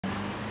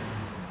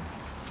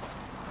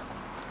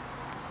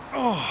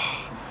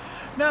Oh,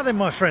 now then,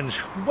 my friends,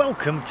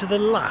 welcome to the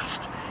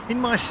last in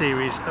my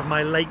series of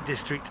my Lake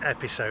District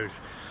episodes.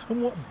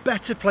 And what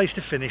better place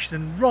to finish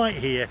than right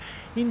here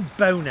in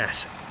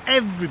Bowness,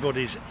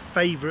 everybody's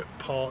favourite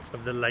part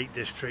of the Lake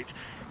District.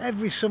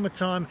 Every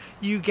summertime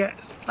you get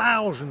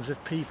thousands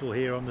of people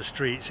here on the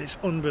streets. It's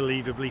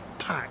unbelievably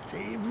packed.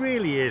 It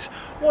really is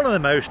one of the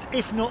most,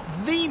 if not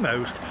the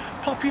most,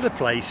 popular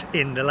place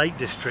in the Lake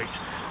District.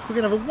 We're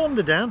going to have a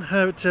wander down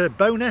to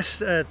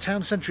Bowness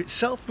town centre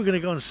itself. We're going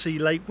to go and see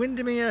Lake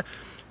Windermere.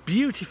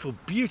 Beautiful,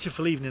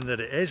 beautiful evening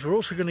that it is. We're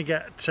also going to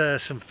get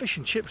some fish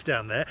and chips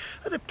down there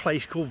at a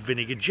place called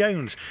Vinegar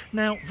Jones.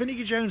 Now,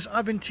 Vinegar Jones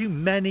I've been to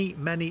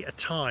many a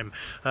time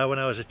when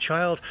I was a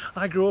child.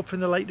 I grew up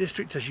in the Lake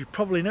District, as you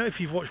probably know if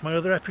you've watched my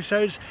other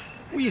episodes.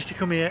 We used to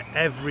come here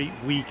every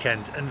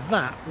weekend, and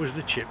that was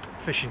the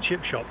fish and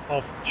chip shop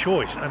of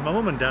choice. And my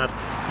mum and dad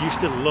used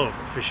to love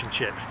fish and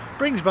chips.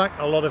 Brings back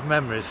a lot of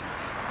memories.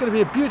 It's going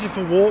to be a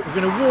beautiful walk. We're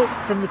going to walk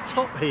from the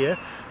top here,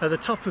 at the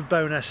top of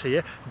Bowness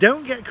here.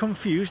 Don't get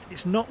confused,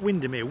 it's not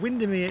Windermere.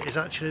 Windermere is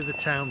actually the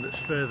town that's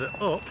further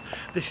up.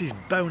 This is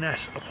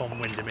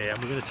Bowness-on-Windermere, and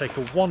we're going to take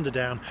a wander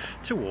down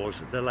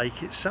towards the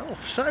lake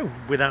itself. So,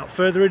 without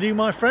further ado,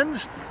 my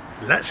friends,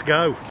 let's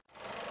go.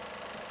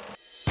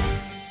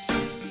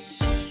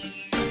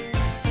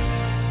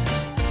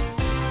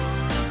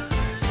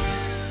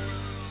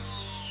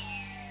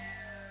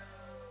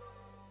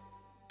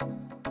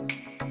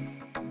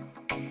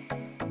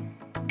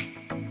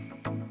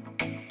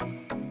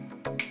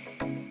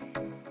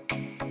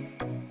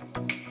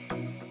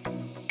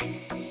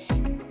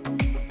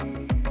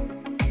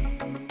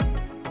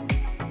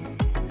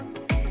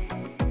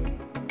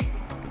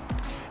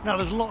 Now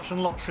there's lots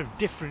and lots of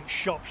different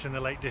shops in the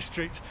Lake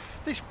District.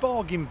 This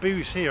bargain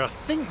booze here, I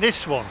think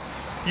this one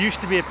used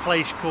to be a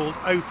place called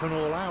Open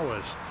All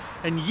Hours.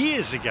 And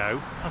years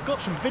ago, I've got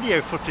some video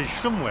footage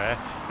somewhere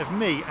of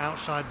me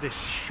outside this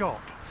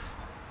shop.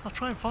 I'll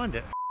try and find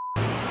it.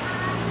 Is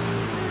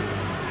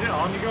it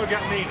on? You go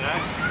get me now.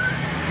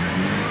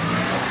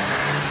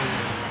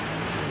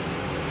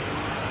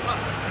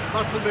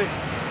 That'll be.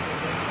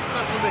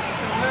 That'll be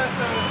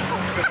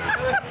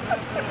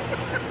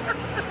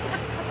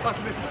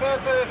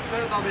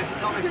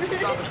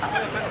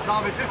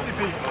that'll be 50p,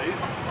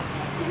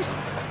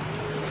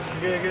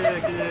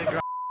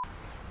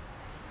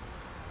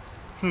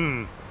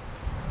 please.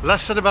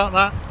 Less said about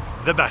that,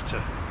 the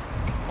better.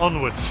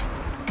 Onwards.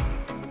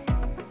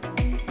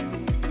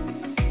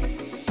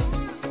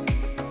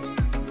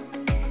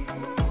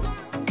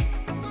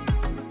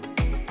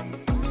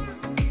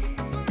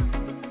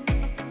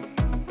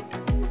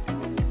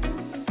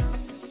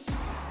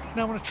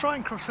 Now I'm going to try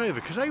and cross over,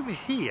 because over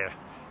here,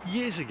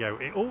 years ago,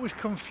 it always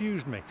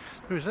confused me.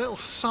 There was a little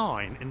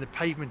sign in the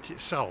pavement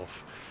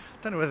itself.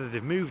 I don't know whether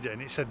they've moved it,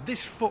 and it said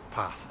this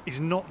footpath is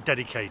not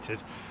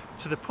dedicated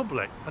to the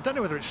public. I don't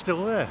know whether it's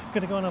still there. I'm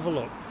going to go and have a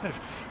look.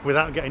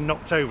 Without getting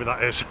knocked over,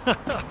 that is.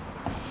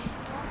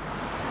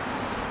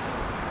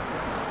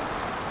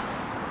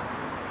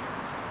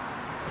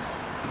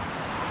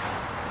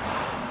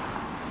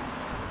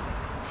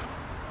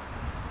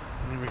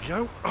 There we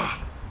go.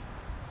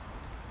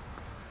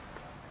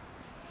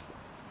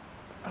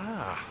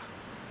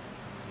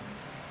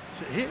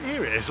 So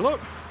here it is, look.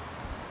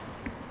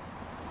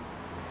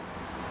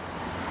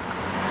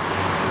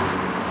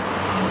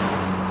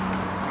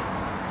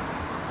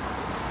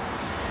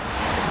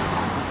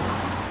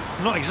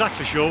 I'm not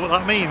exactly sure what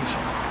that means.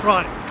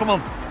 Right, come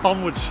on,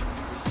 onwards.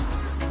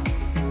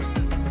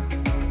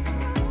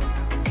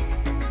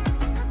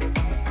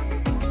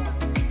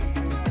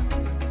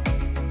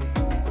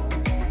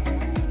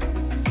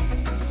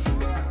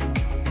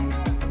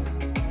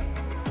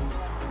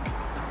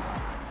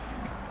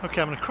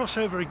 Okay, I'm going to cross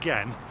over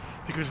again,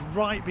 because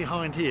right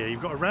behind here,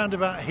 you've got a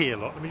roundabout here,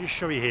 look, let me just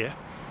show you here.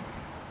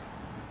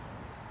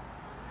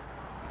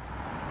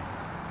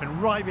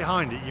 And right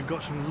behind it, you've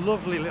got some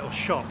lovely little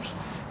shops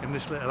in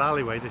this little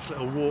alleyway, this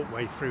little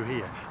walkway through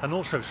here, and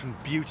also some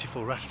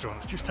beautiful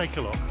restaurants. Just take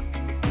a look.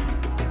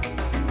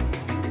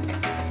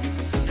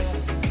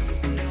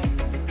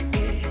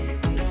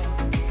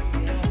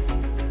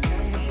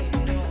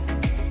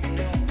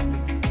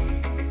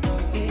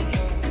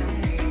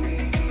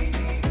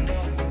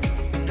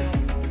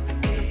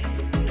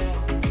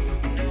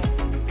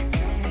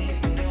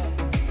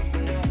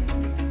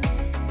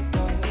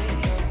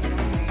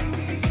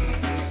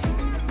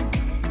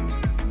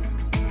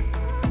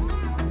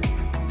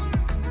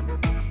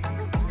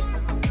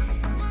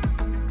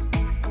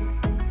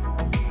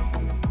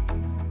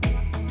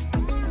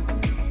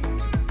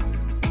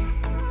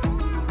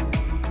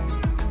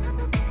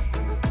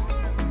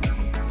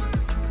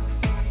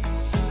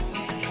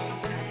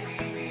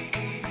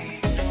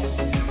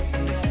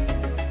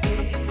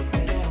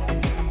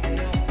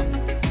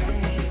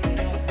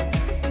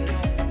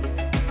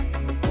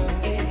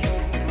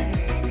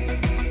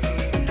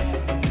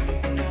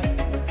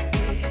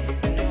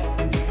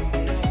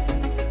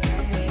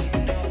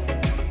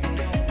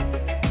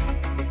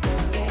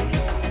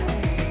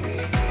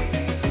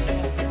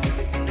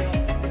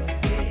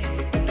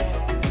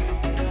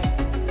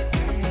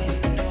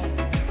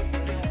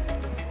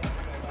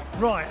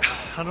 Right,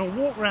 and I'll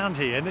walk round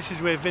here, and this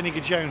is where Vinegar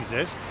Jones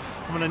is.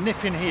 I'm going to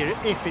nip in here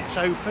if it's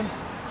open.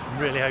 I'm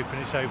really hoping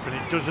it's open.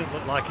 It doesn't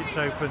look like it's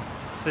open.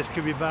 This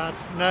could be bad.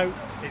 No,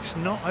 it's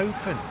not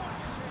open.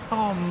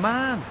 Oh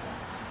man,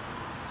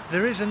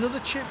 there is another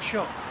chip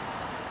shop.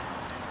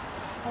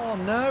 Oh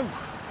no.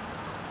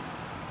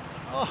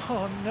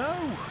 Oh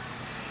no.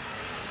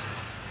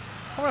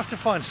 I'll have to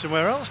find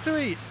somewhere else to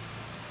eat.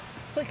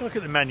 Let's take a look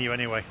at the menu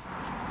anyway.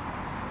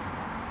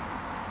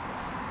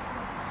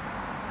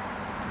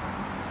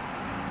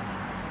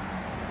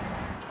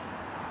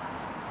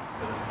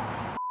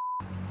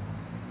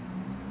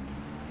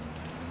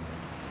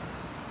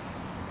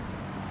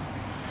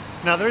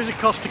 Now there is a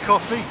Costa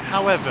Coffee,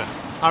 however,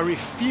 I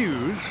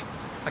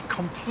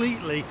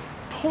completely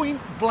point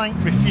blank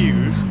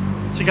refuse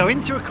to go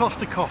into a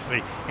Costa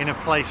Coffee in a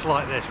place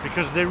like this,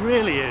 because there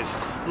really is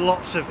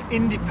lots of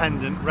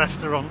independent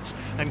restaurants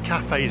and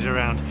cafes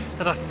around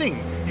that I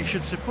think you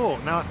should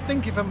support. Now I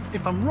think if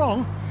I'm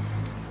wrong,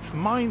 if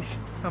my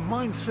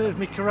mind serves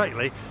me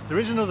correctly, there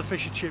is another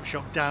fish and chip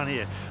shop down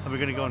here, and we're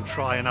going to go and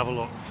try and have a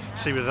look,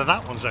 see whether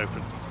that one's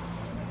open.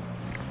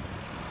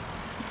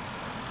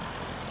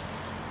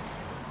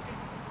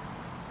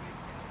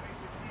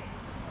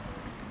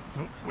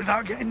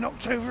 Without getting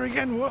knocked over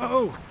again,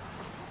 whoa!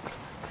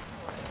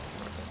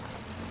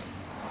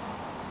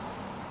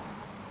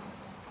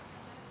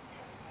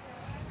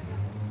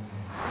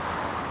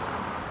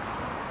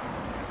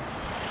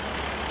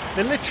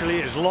 There literally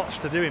is lots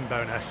to do in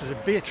Bowness. There's a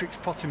Beatrix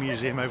Potter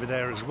Museum over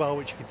there as well,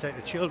 which you can take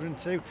the children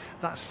to.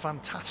 That's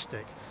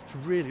fantastic. It's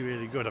really,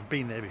 really good. I've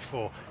been there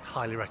before.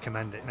 Highly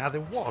recommend it. Now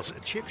there was a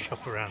chip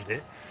shop around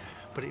it,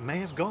 but it may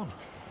have gone.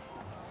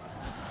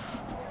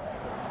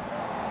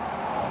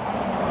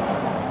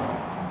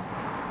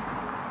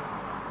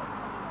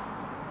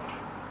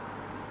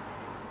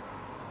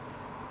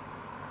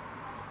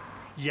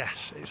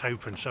 Yes, it's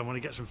open, so I'm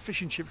going to get some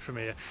fish and chips from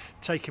here,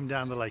 take them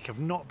down the lake. I've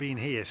not been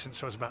here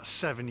since I was about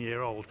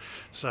 7-year-old,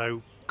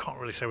 so can't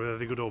really say whether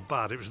they're good or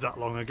bad. It was that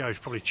long ago, it's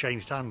probably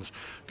changed hands.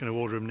 Going to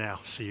order them now.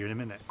 See you in a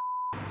minute.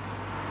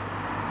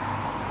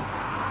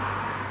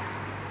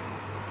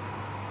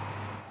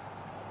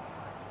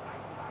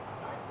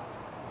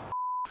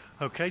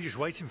 Okay, just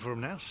waiting for them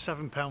now.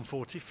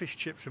 £7.40, fish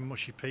chips and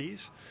mushy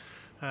peas.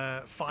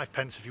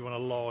 5p if you want a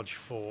large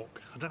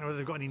fork. I don't know whether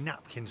they've got any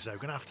napkins though.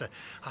 Going to have to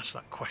ask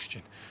that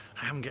question.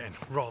 I am getting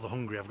rather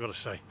hungry, I've got to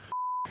say.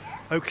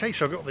 Okay,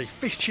 so I've got the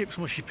fish chips,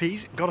 mushy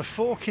peas, got a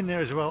fork in there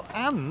as well,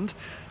 and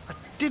I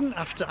didn't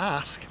have to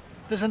ask,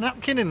 there's a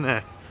napkin in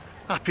there.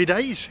 Happy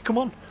days. Come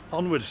on,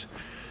 onwards.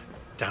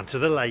 Down to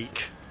the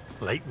lake,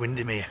 Lake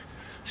Windermere.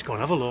 Let's go and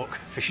have a look.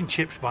 Fish and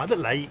chips by the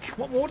lake.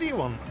 What more do you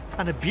want?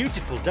 And a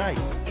beautiful day.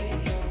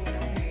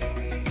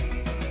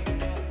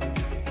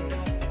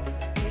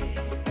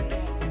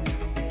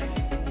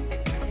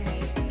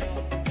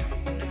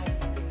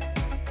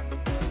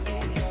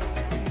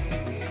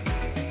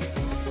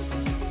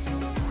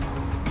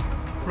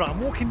 Right,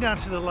 I'm walking down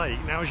to the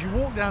lake. Now as you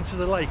walk down to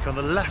the lake on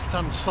the left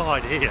hand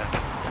side here,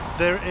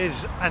 there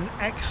is an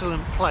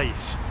excellent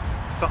place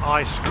for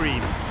ice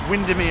cream,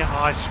 Windermere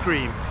ice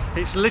cream.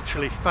 It's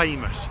literally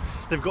famous.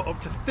 They've got up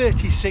to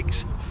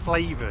 36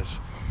 flavours.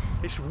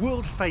 It's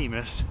world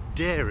famous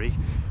dairy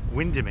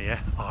Windermere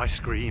ice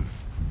cream.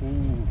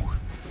 Ooh.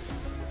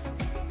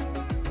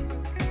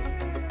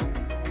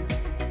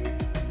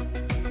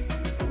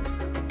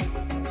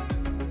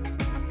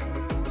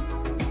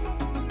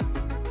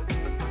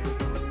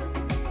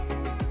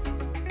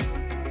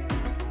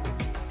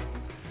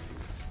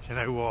 You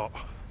know what?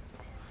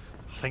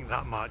 I think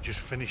that might just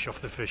finish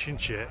off the fish and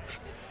chips.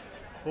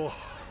 Oh,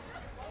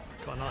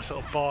 got a nice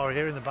little bar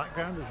here in the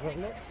background as well,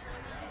 look.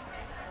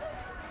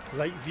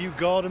 Lakeview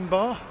Garden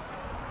Bar.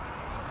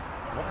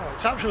 Wow,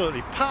 it's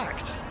absolutely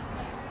packed.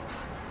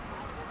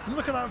 And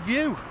look at that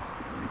view.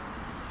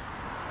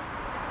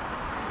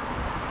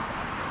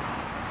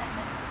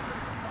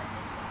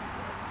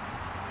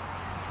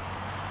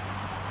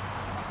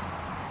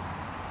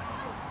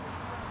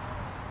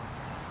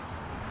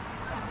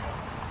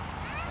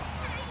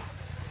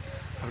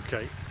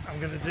 Okay, I'm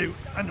going to do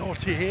a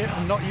naughty here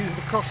and not use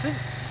the crossing.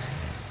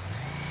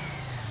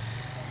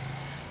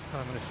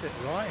 I'm going to sit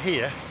right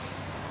here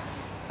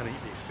and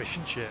eat these fish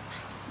and chips.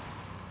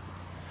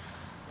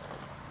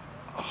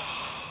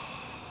 Oh,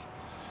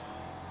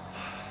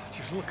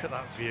 just look at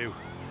that view.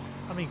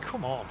 I mean,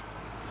 come on.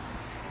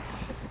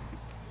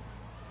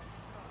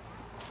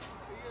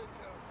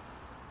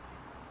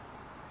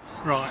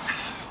 Right,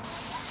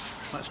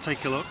 let's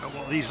take a look at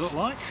what these look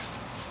like.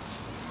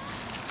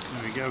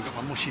 There we go, got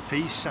my mushy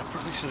peas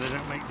separately so they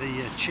don't make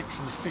the chips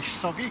and the fish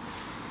soggy.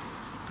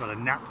 Got a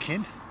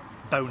napkin,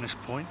 bonus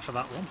point for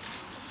that one.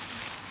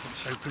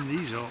 Let's open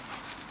these up.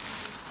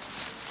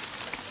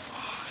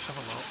 Oh, let's have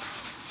a look.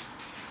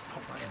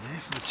 Pop that in there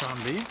for the time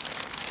being.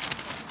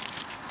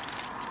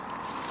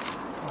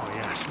 Oh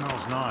yeah, it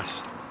smells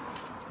nice.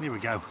 Here we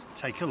go,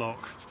 take a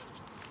look.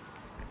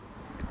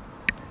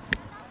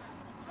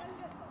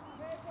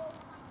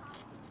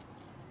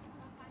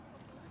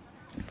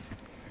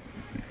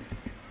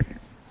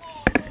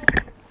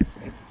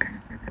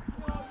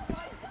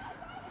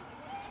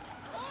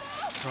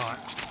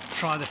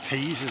 try the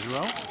peas as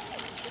well.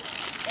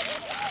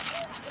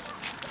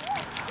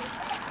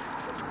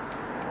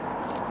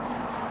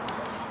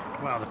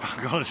 Wow,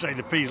 I've got to say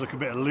the peas look a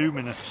bit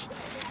luminous.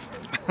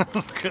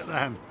 Look at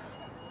them.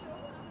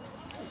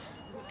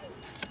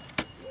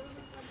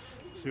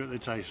 See what they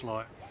taste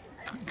like.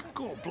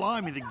 God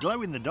blimey, they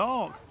glow in the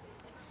dark.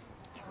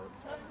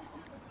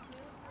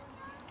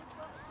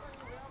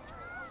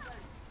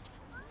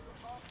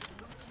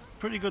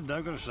 Pretty good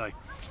though, got to say.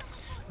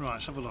 Right,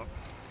 let's have a look.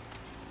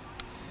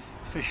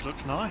 Fish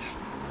looks nice.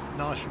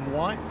 Nice and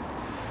white.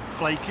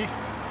 Flaky.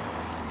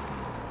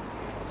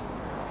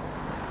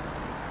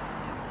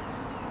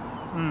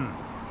 Mmm.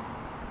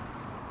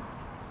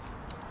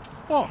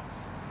 Oh,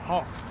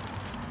 hot.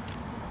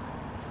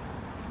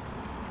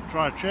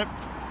 Try a chip.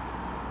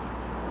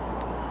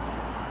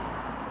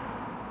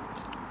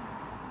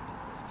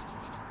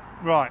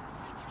 Right,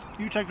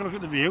 you take a look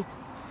at the view.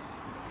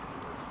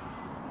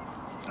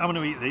 I'm going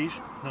to eat these,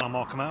 then I'll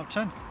mark them out of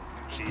 10.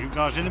 See you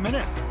guys in a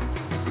minute.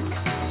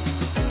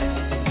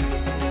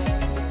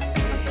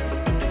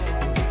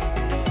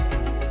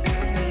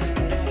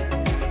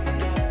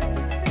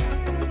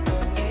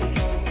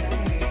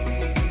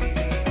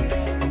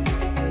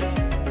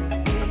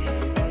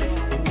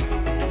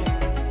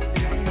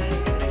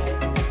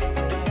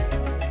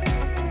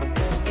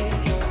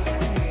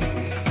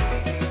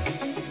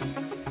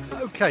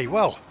 Okay,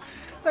 well,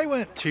 they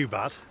weren't too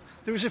bad.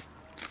 There was a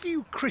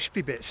few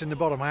crispy bits in the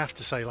bottom, I have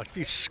to say, like a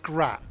few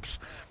scraps,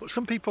 but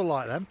some people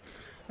like them.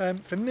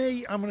 For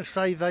me, I'm going to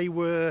say they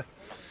were,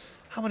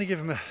 I'm going to give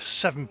them a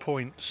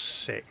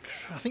 7.6.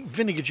 I think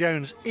Vinegar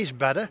Jones is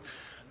better.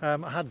 I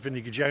had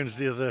Vinegar Jones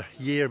the other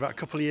year, about a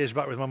couple of years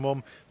back with my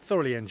mum.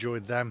 Thoroughly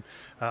enjoyed them.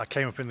 I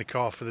came up in the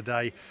car for the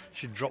day.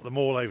 She dropped them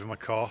all over my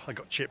car. I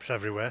got chips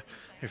everywhere.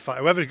 In fact,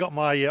 whoever's got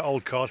my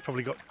old car's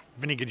probably got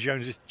Vinegar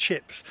Jones's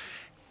chips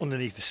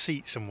underneath the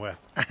seat somewhere.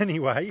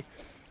 Anyway,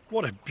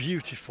 what a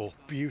beautiful,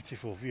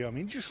 beautiful view. I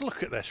mean, just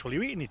look at this while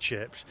you're eating your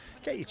chips.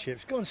 Get your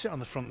chips, go and sit on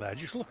the front there.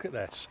 Just look at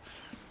this.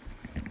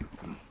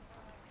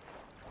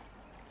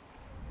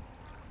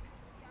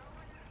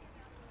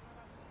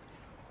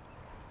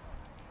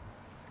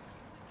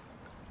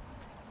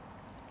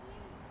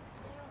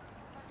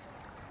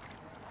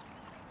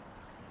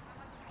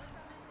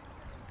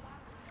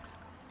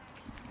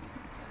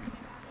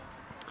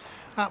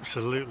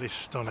 Absolutely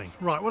stunning.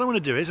 Right, what I'm going to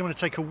do is I'm going to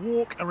take a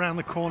walk around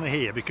the corner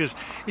here, because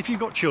if you've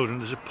got children,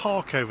 there's a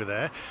park over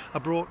there. I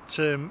brought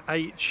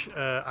H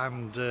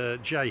and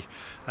J,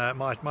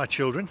 my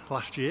children,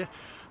 last year,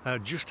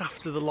 just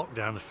after the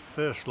lockdown, the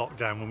first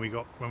lockdown, when we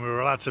were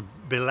allowed to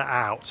be let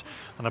out,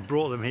 and I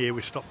brought them here.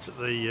 We stopped at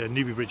the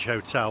Newby Bridge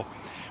Hotel,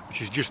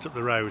 which is just up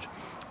the road,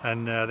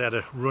 and they had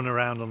a run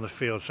around on the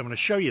field. So I'm going to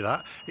show you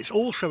that. It's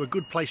also a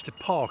good place to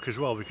park as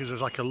well, because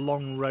there's like a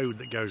long road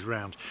that goes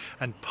round,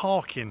 and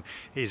parking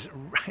is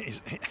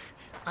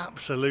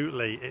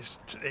absolutely, it's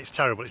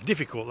terrible. It's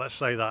difficult, let's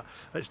say that.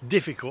 It's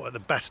difficult at the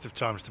best of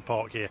times to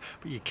park here,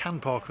 but you can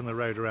park on the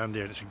road around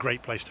here, and it's a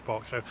great place to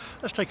park. So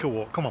let's take a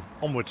walk. Come on,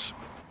 onwards.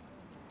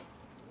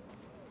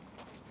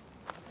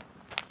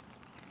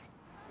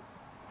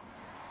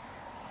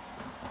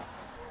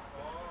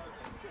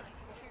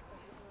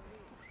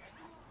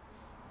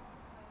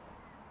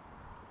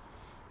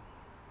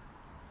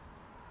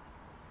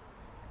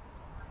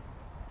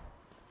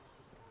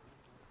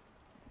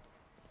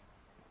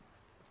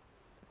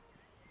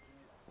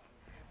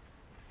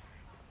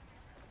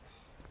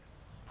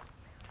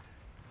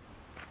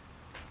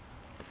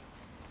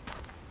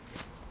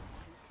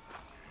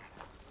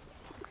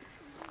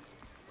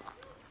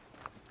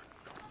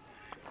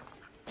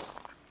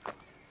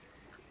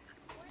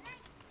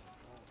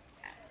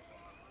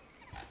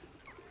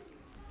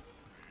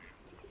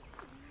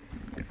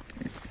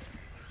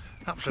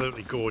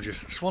 Absolutely gorgeous.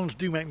 Swans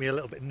do make me a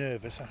little bit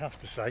nervous, I have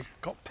to say.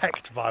 Got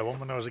pecked by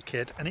one when I was a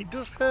kid, and it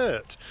does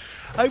hurt.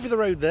 Over the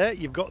road there,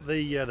 you've got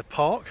the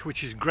park,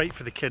 which is great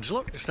for the kids.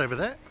 Look, just over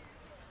there.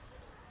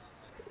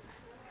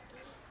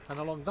 And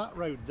along that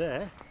road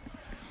there,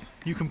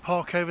 you can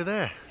park over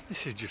there.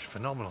 This is just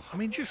phenomenal. I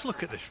mean, just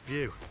look at this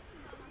view.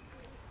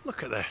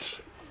 Look at this.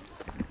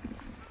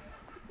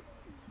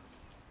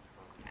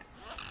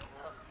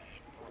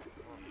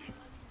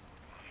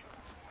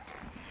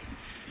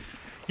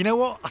 You know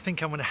what? I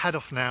think I'm going to head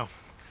off now.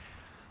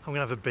 I'm going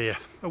to have a beer,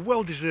 a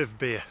well-deserved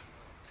beer.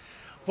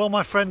 Well,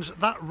 my friends,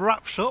 that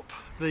wraps up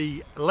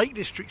the Lake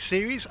District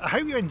series. I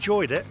hope you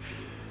enjoyed it.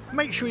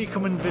 Make sure you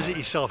come and visit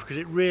yourself, because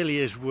it really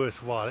is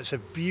worthwhile. It's a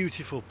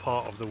beautiful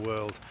part of the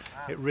world.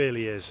 It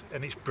really is,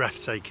 and it's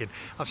breathtaking.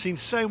 I've seen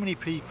so many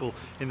people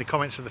in the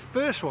comments of the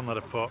first one that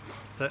I put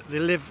that they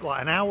live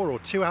like an hour or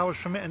 2 hours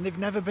from it and they've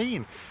never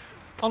been.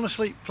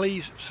 Honestly,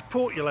 please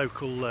support your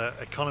local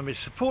economies,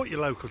 support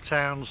your local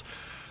towns,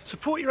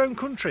 support your own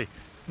country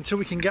until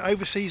we can get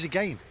overseas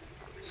again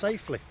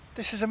safely.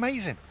 This is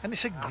amazing, and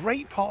it's a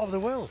great part of the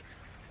world.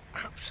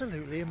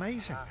 Absolutely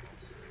amazing.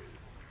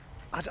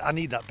 I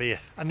need that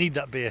beer. I need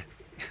that beer.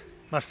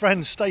 My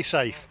friends, stay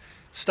safe,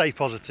 stay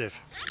positive.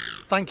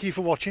 Thank you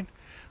for watching,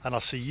 and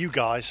I'll see you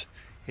guys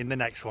in the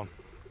next one.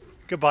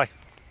 Goodbye.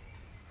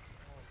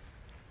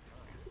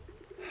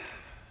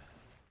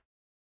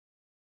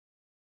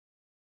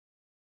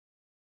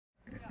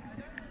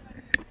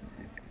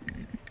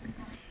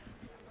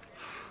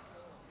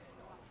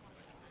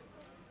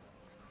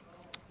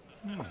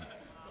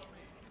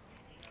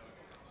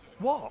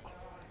 What?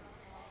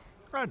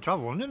 I had to have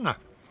one, didn't I?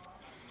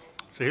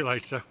 See you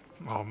later.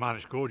 Oh man,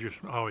 it's gorgeous.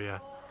 Oh yeah.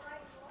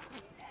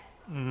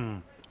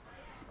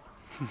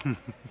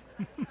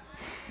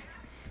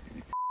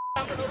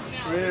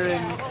 We're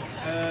in,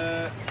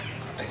 I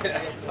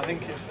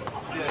think it's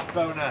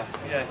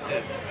Bowness. Yeah, it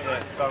is. Yeah,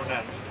 it's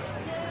Bowness.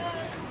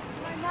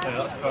 Yeah,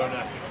 that's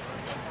Bowness.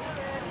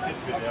 It's this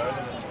video, isn't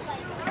it?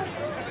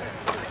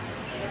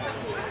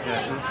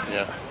 Yeah.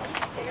 Yeah.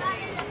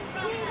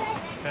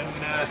 And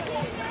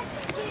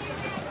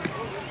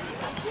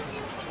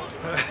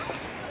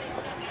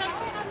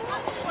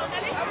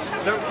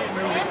don't keep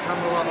moving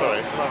camera like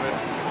that. Love it.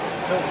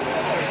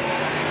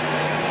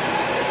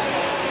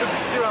 Took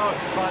us 2 hours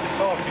to find a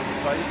parking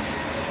space.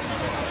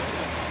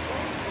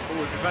 But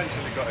we've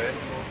eventually got it.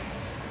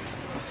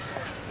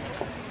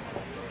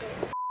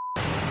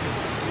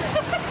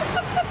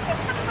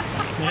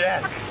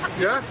 Yes.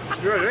 Yeah?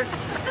 You ready?